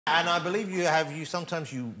And I believe you sometimes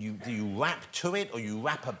do you rap to it or you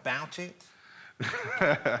rap about it?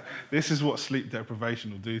 This is what sleep deprivation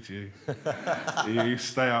will do to you. You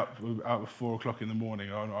stay up at 4 o'clock in the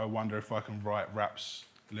morning. I wonder if I can write raps,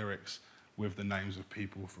 lyrics with the names of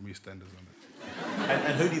people from Eastenders on it.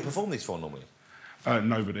 And who do you perform this for normally?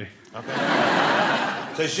 Nobody.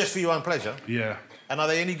 Okay. So it's just for your own pleasure? Yeah. And are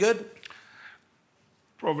they any good?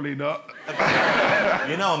 Probably not.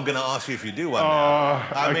 You know I'm going to ask you if you do one now.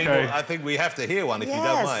 I mean, I think we have to hear one if you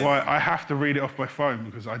don't mind. Well, I have to read it off my phone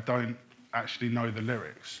because I don't actually know the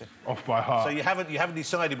lyrics off by heart. So you haven't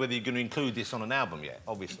decided whether you're going to include this on an album yet,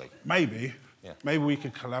 obviously? Maybe. Yeah. Maybe we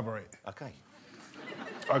could collaborate. OK.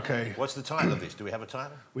 OK. What's the title of this? Do we have a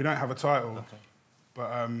title? We don't have a title. OK.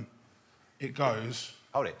 But it goes...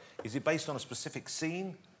 Hold it. Is it based on a specific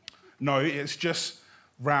scene? No, it's just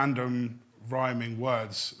random rhyming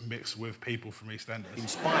words mixed with people from Eastenders.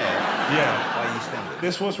 Inspired? Yeah. By Eastenders?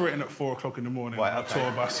 This was written at 4 o'clock in the morning on a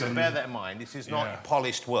tour bus. So bear that in mind. This is not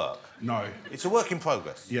polished work. No. It's a work in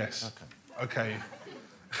progress. Yes. OK.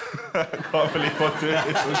 I can't believe I'm doing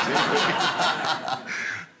this.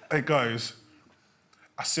 It goes,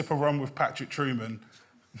 I sip a rum with Patrick Truman.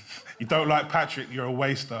 You don't like Patrick, you're a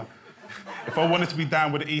waster. If I wanted to be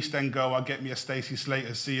down with the East End girl, I'd get me a Stacey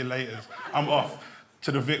Slater, see you later. I'm off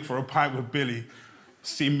to the Vic for a pint with Billy.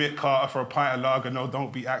 See Mick Carter for a pint of lager, no,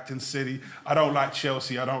 don't be acting silly. I don't like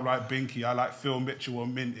Chelsea, I don't like Binky, I like Phil Mitchell or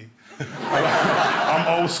Minty.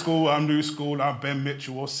 I'm old school, I'm new school, I'm Ben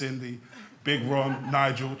Mitchell or Cindy. Big Ron,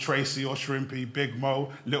 Nigel, Tracy or Shrimpy, Big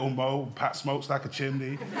Mo, Little Mo, Pat smokes like a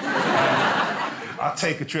chimney. I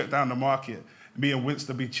take a trip down the market, me and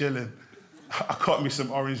Winston be chilling. I caught me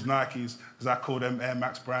some orange Nikes, because I call them Air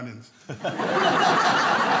Max Brandons.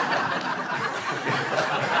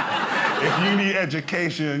 If you need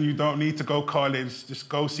education, you don't need to go college. Just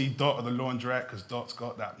go see Dot at the laundrette, because Dot's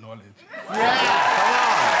got that knowledge. Yeah, come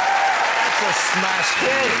on! That's a smash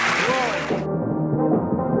hit!